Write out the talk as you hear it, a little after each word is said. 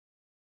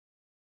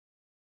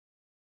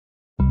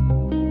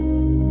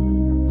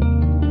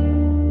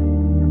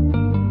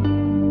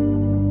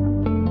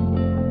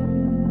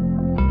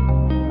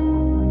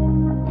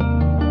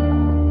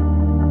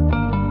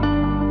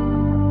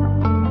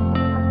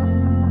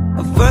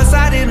At first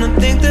I didn't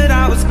think that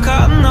I was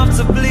cut enough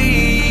to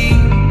bleed.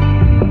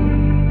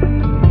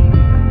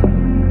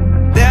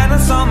 Then I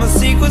saw my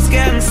secrets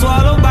getting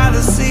swallowed by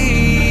the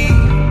sea.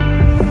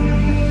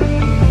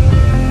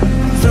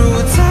 Through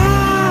a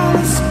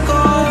telescope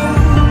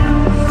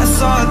I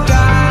saw a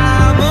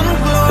diamond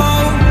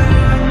glow.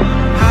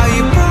 How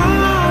you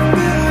brought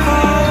me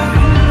home,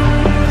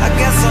 I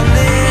guess I'll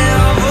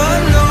never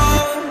know.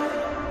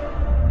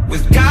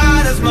 With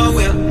God as my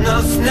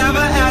witness,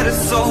 never had it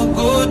so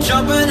good.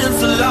 Jumping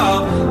into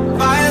love,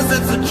 fires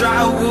into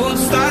dry wood.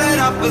 Started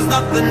off as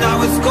nothing,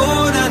 now it's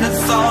gold, and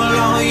it's all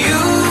on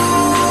you.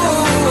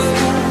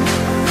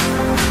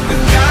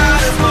 With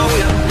God as my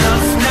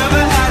witness,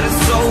 never had it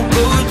so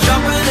good.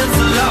 Jumping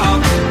into love,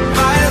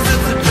 fires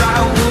into dry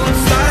wood.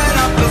 Started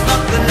off as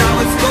nothing, now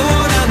it's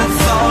gold, and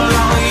it's all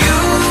on you.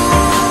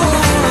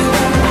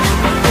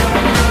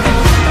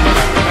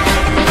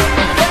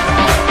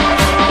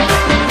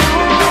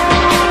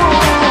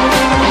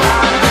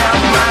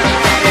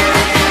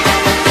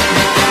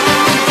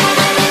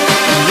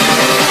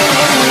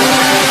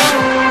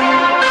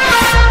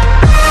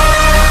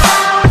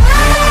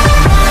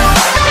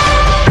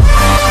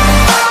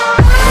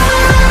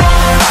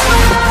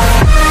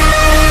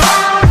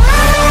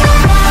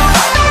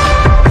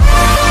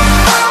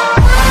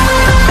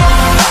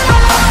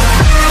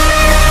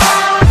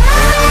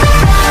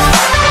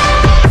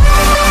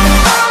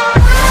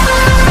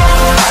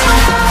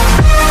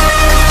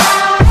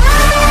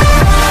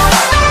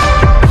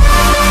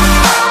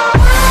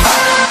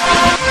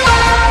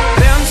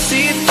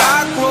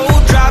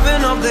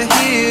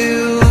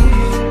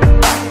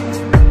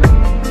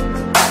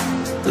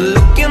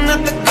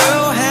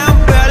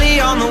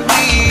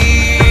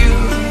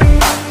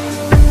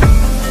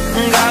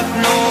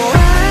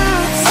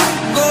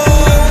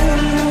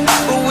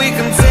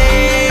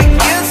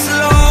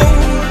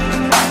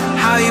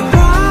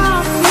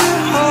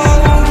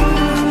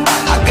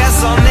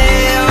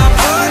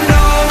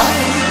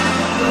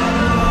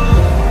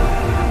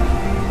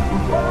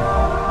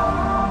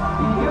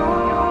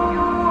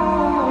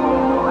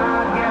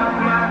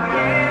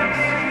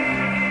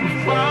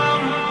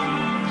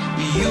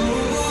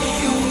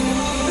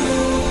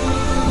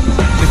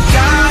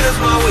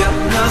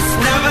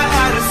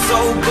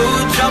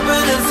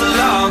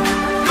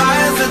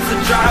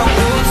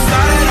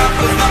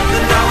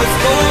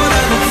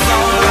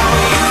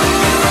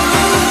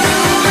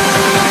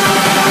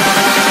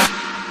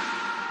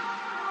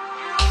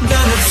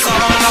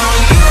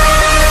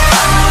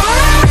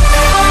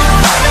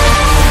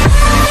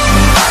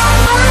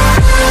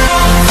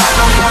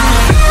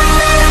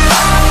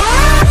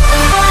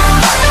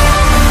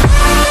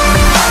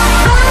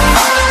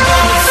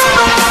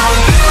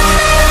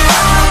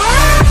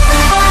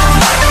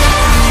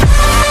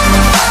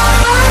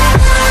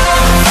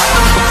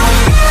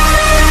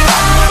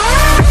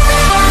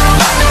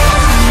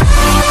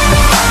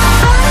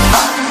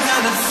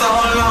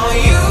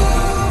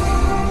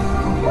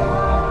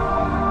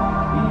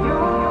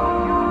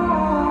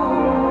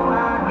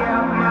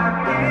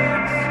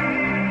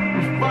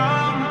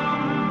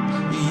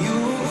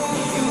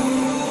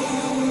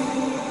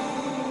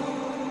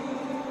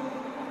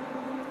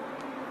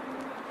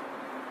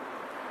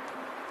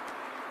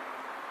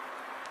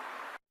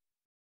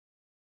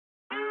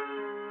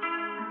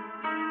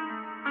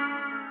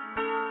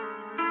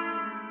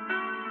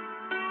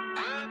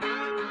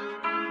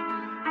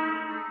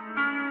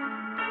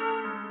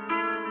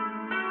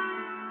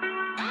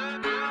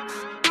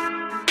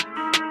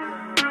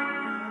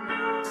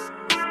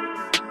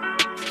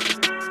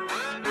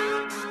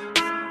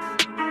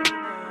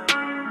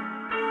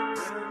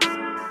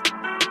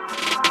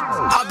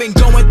 I've been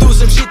going through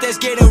some shit that's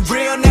getting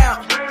real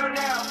now.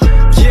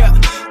 Yeah,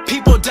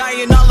 people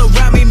dying all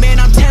around me, man,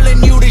 I'm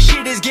telling you this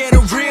shit is getting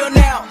real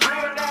now.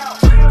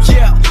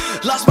 Yeah,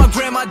 lost my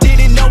grandma,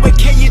 didn't know it,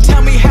 can you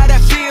tell me how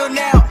that feel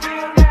now?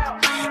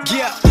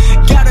 Yeah,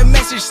 got a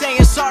message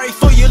saying sorry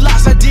for your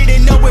loss, I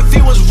didn't know if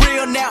it was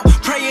real now.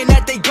 Praying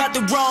that they got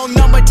the wrong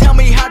number, tell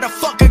me how the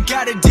fuck I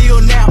got a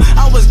deal now.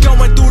 I was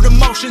going through the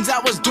motions, I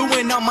was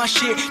doing all my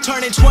shit.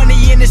 Turning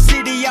 20 in the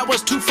city, I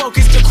was too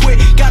focused to quit.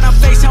 Got on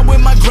FaceTime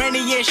with my granny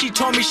and she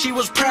told me she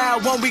was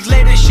proud. 1 week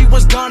later she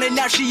was gone and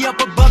now she up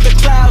above the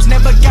clouds.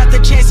 Never got the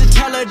chance to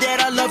tell her that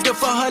I loved her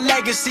for her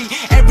legacy.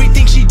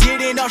 Everything she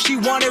did and all she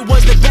wanted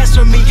was the best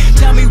for me.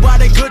 Tell me why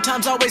the good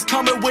times always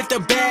coming with the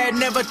bad.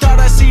 Never thought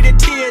I'd see the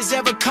tears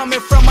ever coming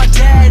from my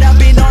dad. I've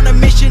been on a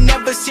mission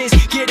ever since,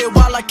 get it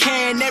while I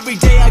can. Every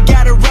day I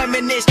gotta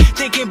reminisce,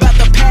 thinking about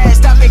the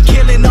past. I've been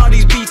killing all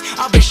these beats,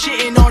 I've been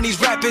shitting on these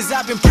rappers.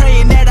 I've been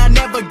praying that I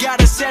never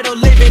gotta settle,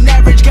 living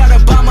average.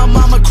 Gotta buy my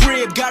mama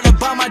crib, gotta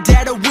buy my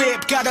dad a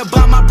whip, gotta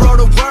buy my bro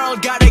the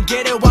world, gotta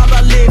get it while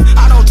I live.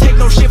 I don't take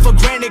no shit for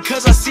granted,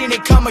 cause I seen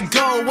it come and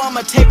go.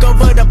 I'ma take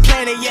over the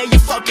planet, yeah, you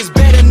fuckers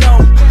better know.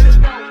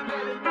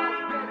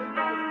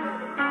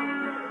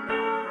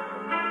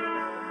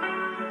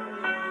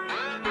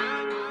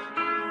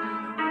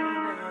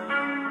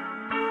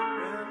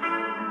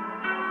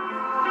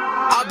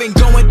 I've been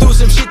going through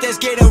some shit that's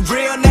getting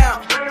real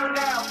now.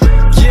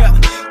 Yeah,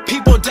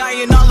 people dying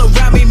dying all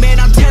around me, man,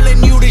 I'm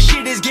telling you this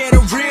shit is getting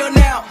real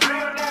now.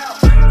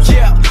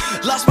 Yeah,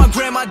 lost my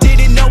grandma,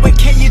 didn't know it,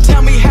 can you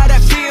tell me how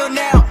that feel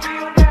now?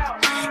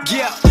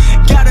 Yeah,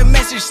 got a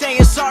message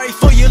saying sorry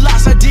for your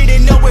loss, I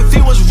didn't know if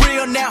it was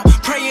real now.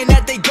 Praying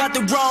that they got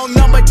the wrong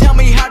number, tell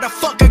me how the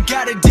fuck I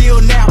got a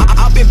deal now.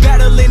 I've been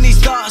battling these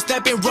thoughts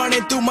that been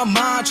running through my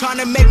mind, trying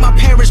to make my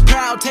parents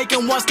proud,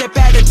 taking one step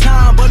at a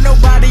time. But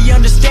nobody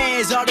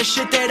understands all the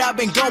shit that I've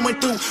been going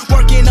through,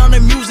 working on the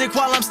music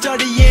while I'm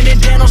studying in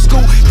dental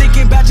school,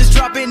 thinking about just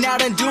dropping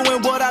out and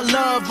doing what I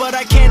love. But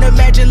I can't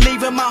imagine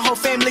leaving my whole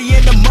family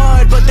in the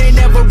mud, but they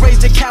never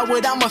raised a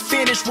coward. I'ma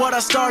finish what I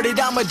started,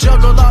 I'ma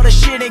juggle all the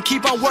shit and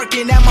keep on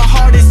working at my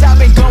hardest. I've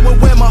been going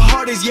where my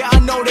heart is, yeah, I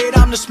know that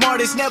I'm the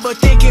smartest, never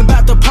thinking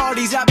about the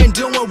parties. I've been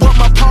doing what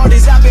my part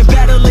is, I've been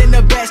battling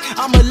the best,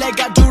 I'ma let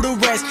God do the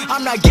rest.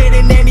 I'm not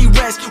getting any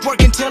rest,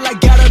 working till I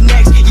got up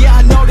next. Yeah,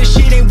 I know this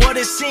shit ain't what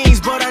it seems,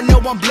 but I know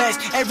I'm blessed.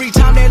 Every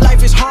time that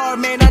life is hard,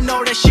 man, I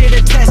know that shit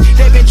a test.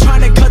 They've been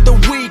trying to cut the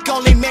weak,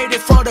 only made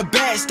it for the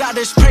best. I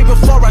just pray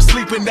before I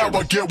sleep and now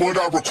I get what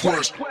I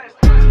request.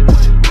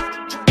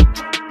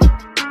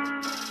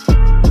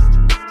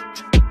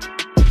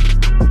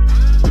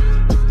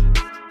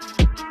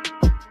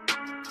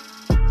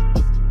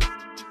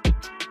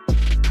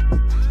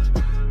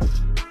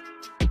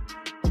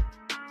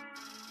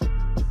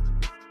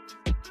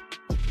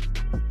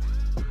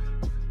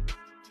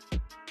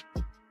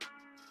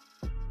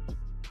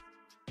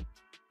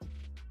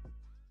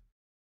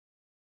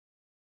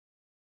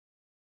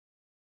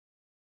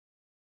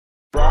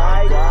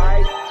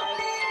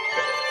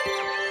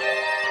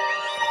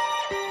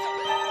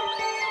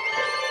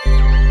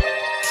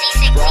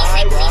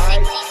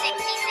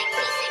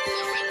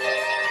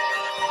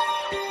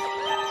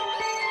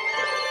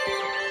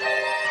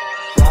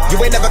 You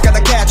ain't never gonna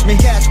catch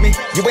me,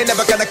 You ain't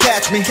never gonna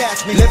catch me,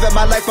 Living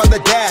my life on the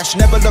dash,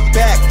 never look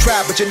back.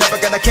 Try, but you're never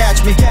gonna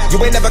catch me. You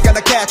ain't never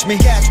gonna catch me,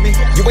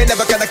 You ain't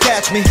never gonna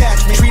catch me,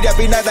 Treat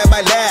every night like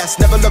my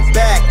last, never look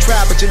back. Try,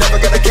 but you're never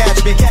gonna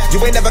catch me.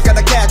 You ain't never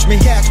gonna catch me,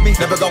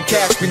 Never gonna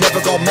catch me, never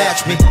gonna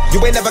match me.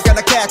 You ain't never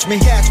gonna catch me,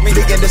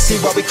 Begin to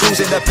see while we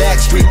cruise in the back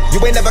street.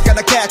 You ain't never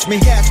gonna catch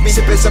me,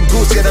 Sipping some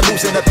goose, gonna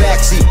lose in the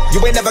backseat. You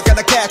ain't never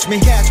gonna catch me,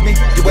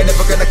 You ain't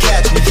never gonna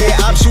catch me.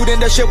 Yeah, I'm shooting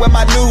the shit with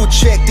my new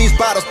chick. These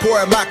bottles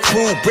pouring my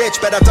crew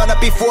rich, but I've done it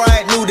before,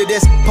 I ain't new to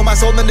this. Put my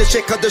soul in the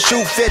shit cause the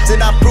shoe fits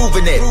and I'm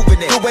proving it.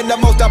 Doing the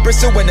most, I'm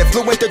pursuing it.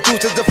 Fluent, the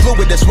juice is the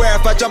fluid. I swear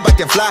if I jump I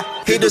can fly.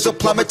 Haters will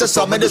plummet to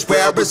summon is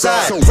where I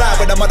reside. Ride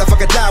with a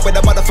motherfucker, die with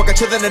a motherfucker,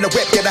 chillin' in the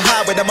whip, get a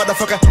high with a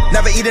motherfucker.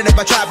 Never eating if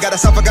my tribe got a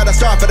suffer, got a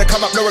star for the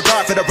come up, no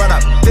regard for the run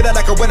up. Feeling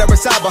like a winner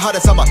inside, but hard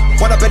as summer.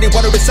 One up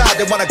anyone who decide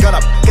they wanna gun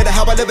up. Get it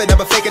how I live it,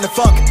 never faking the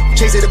funk.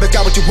 Chase it if it's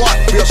got what you want,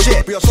 real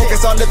shit.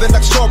 Focus on living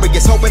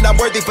luxurious, hoping I'm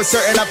worthy for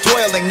certain, I'm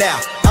toiling now.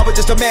 I was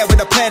just a man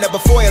with a plan of a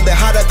foil it.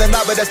 Hotter than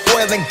lava that's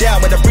boiling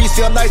down. When the breeze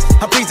feel nice,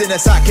 I'm freezing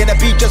inside. Can it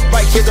be just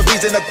right? Here's a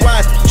reason to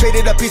grind.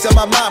 Traded a piece of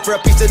my mind for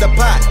a piece of the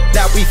pie.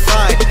 Now we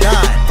fine,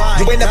 dine.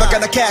 You ain't never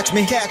gonna catch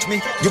me,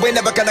 You ain't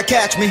never gonna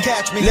catch me,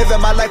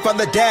 Living my life on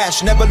the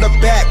dash, never look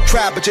back.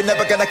 Try, but you're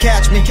never gonna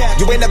catch me.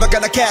 You ain't never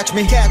gonna catch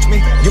me,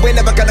 You ain't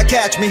never gonna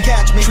catch me,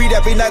 Treat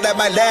every night like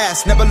my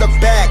last, never look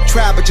back.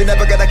 Try, but you're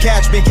never gonna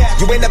catch me.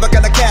 You ain't never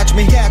gonna catch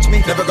me,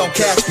 Never gonna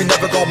catch me,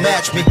 never gonna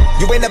match me.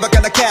 You ain't never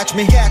gonna catch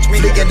me,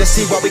 Begin to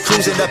see while we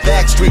cruise in the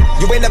back street.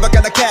 You ain't never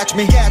gonna catch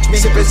me,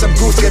 Sipping some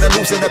goose, gonna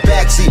lose in the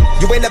backseat.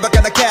 You ain't never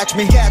gonna catch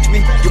me,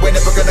 You ain't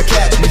never gonna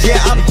catch me.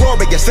 Yeah, I'm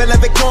glorious, feeling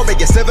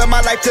victorious, living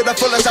my life to the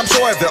fullest, I'm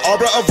sure of it.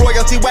 Aura of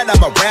royalty when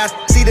I'm around.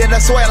 Seed in the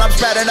soil, I'm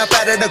sprouting up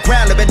out of the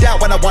ground. Living down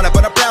when I want it,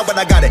 but I'm proud when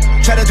I got it.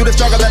 Trying to do the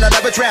struggle and I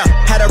never drown.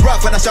 Had it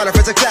rough when I started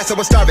for success, I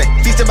was starving.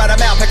 Feasting by the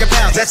mouth, packing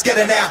pounds, let's get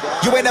it now.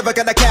 You ain't never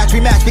gonna catch me,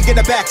 match me in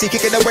the backseat,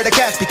 kicking nowhere to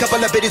catch me.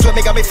 Couple of videos with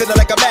me got me feeling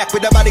like a Mac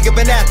with the body of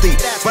an athlete.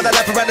 When I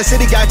lap around the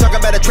city, guy talking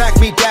about a track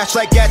meet, dash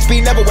like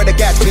Gatsby, never where the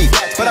Gatsby.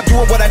 But I'm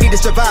doing what I need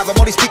to survive, I'm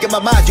only speaking my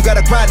mind. You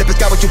gotta grind if it's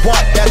got what you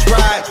want, that's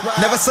right.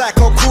 Never slack,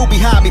 whole crew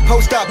behind me.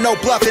 Post up, no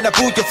bluff, in the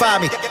booth you'll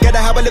find me. Get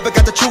how I live, I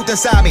got the truth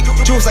inside me.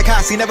 Juice like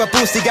Hossie, never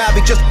boosty, got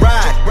me, just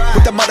ride.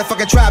 With the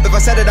motherfucking tribe, if I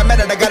said it, I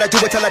meant it, I gotta do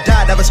it till I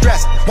die. Never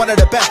stress, one of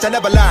the best, I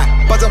never lie.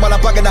 Buzzing while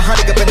I'm bugging the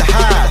honey up in the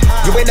hive.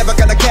 You ain't never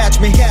gonna catch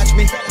me,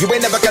 You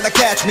ain't never gonna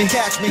catch me,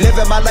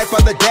 Living my life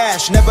on the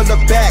dash, never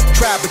look back.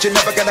 Try, but you're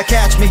never gonna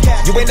catch me.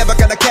 You ain't never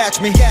gonna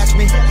catch me,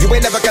 You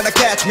ain't never gonna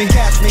catch me,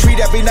 Treat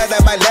every night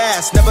like my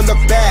last, never look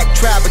back.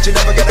 Try, but you're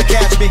never gonna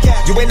catch me.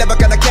 You ain't never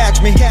gonna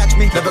catch me,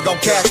 Never gonna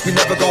catch me,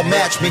 never gonna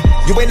match me.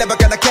 You ain't never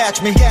gonna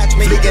catch me,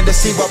 Begin to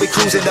see while we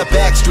cruise in the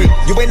back street.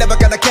 You ain't never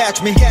gonna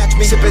catch me,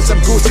 Sipping some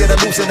goose, gonna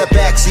lose in the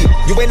backseat.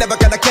 You ain't never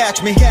gonna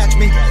catch me,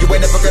 You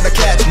ain't never gonna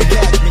catch me.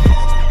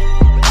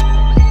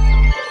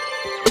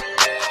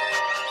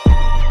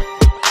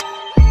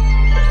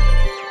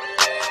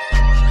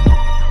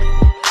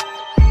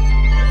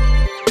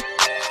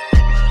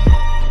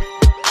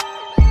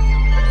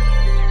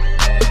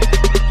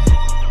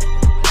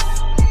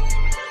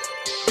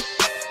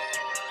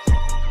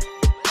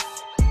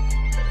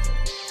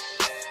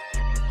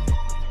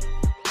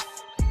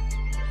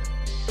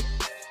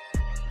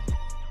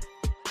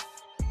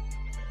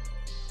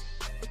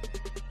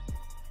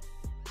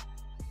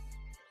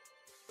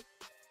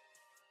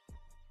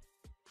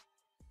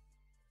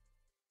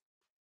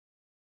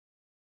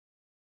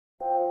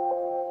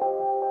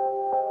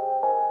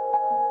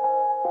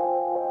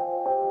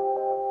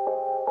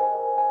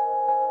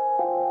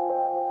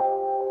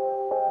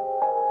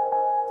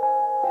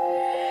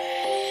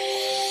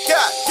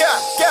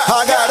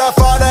 I got a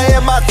father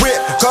in my grip,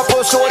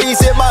 couple shorties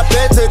in my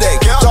bed today.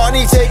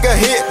 Johnny take a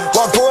hit,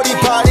 while Gordy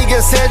party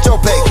get Central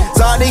Pay.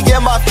 Zonny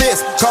get my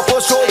fist, couple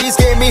shorties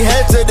gave me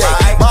head today.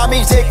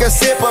 Mommy take a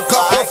sip, a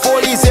couple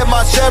 40s in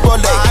my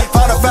Chevrolet.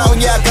 Found a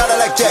fountain, yeah, I got it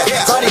like that.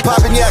 Zonny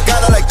poppin', yeah, I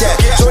got it like that.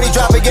 Shorty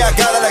dropping, yeah, I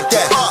got it like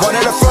that. One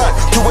in the front,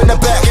 two in the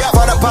back.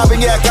 Found a poppin',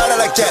 yeah, I got it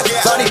like that.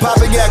 Zonny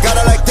poppin', yeah, I got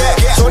it like that.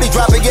 Shorty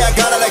dropping, yeah, I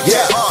got it like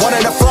that. One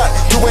in the front,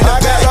 two in the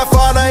back. I got a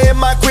father in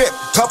my grip,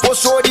 couple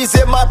shorties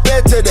in my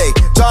bed today.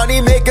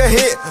 Johnny make a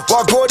hit,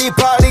 while Gordy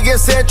party get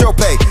Central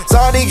Pay.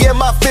 Zonny get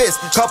my fist,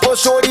 couple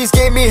shorties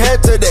gave me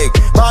head today.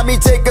 Mommy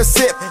take a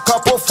sip,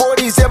 couple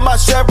 40s in my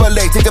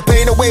Chevrolet. Take the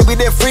pain away, we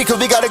did free, cause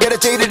we gotta get a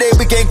J today,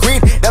 we get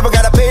green. Never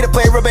gotta pay to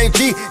play, remain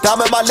G.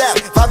 Dime in my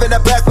lap, 5 in the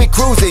back, we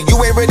cruising. You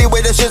ain't ready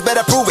with the shit,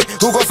 better prove it.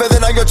 Who gon'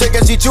 feather on your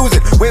chicken, she choosing.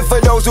 Win for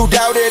those who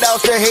doubted,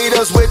 out the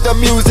haters with the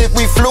music,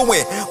 we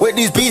fluent. With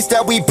these beats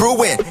that we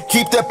brewing,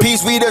 keep the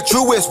peace, we the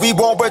truest. We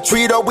won't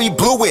retreat or we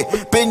blew it.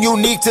 Been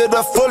unique to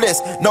the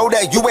fullest. Know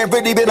that you ain't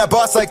really been a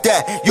boss like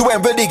that. You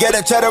ain't really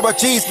getting cheddar or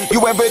cheese. You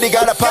ain't really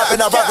got a pop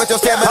and I rock with your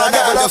stamina. I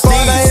got a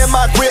father in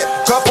my grip,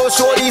 couple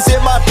shorties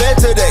in my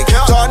bed today.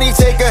 Johnny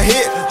take a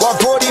hit, while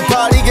Gordy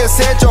party get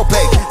Central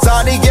Pay.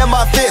 Zonny get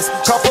my fist,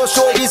 couple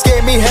shorties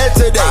gave me head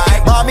today.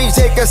 Mommy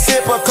take a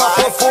sip, a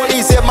couple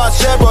 40s in my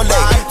Chevrolet.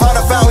 Found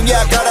a fountain,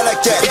 yeah, I got it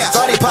like that.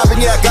 Zonny poppin',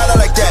 yeah, I got it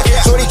like that.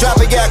 Shorty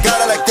dropping, yeah, I got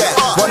it like that.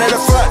 One in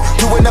the front,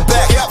 two in the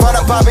back. Found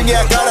a poppin',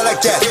 yeah, I got it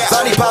like that.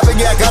 Zonny poppin',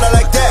 yeah, I got it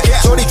like that.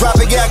 Shorty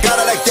dropping, yeah, I got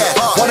it like that.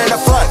 One in the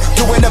front,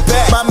 two in the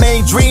back. My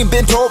main dream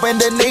been touring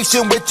the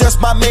nation with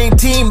just my main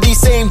team. These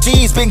same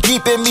G's been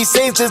keeping me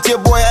sane since your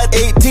boy at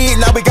 18.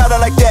 Now we got it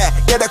like that.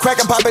 Get a crack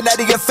and poppin' that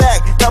in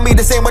fact. Tell me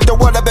the same with the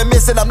world I've been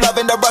missing. I'm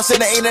loving the rush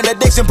and it ain't an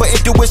addiction. Put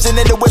intuition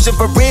into wishing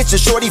for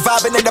riches. Shorty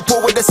vibing in the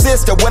pool with the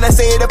sister. When I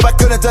say it, if I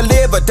couldn't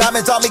deliver,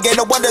 diamonds on me, ain't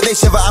no wonder they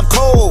shiver. I'm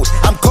cold,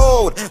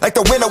 like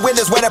the winter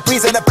winters when it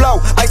breeze and it blow.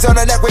 Ice on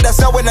the neck with that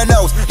snow in the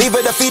nose. Leave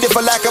it defeated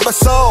for lack of a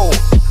soul.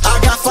 I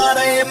got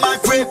father in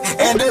my grip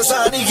and the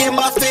Zonny in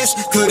my fist.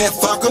 Couldn't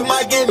fuck with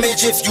my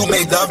image if you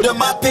made love to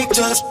my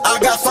pictures. I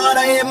got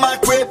father in my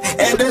grip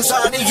and the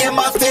Zonny in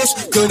my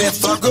fist. Couldn't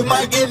fuck with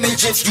my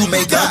image if you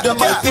made love to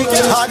my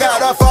pictures. I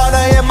got a father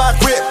in my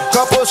grip,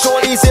 couple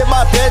shorties in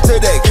my bed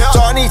today.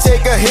 Johnny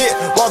take a hit,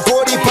 while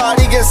Gordy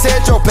party get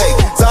Central Pay.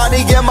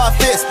 Zonny get my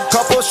fist,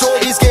 couple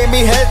shorties gave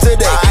me head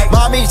today.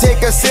 Mommy take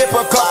a sip,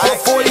 a couple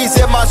 40s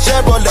in my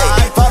Chevrolet.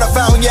 Found a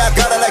fountain, yeah, I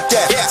got it like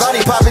that.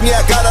 Zonny poppin',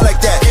 yeah, I got it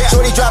like that.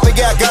 Shorty dropping,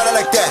 yeah, I got it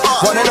like that.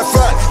 One in the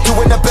front, two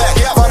in the back.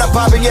 Found a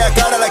poppin', yeah, I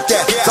got it like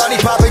that. Zonny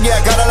poppin',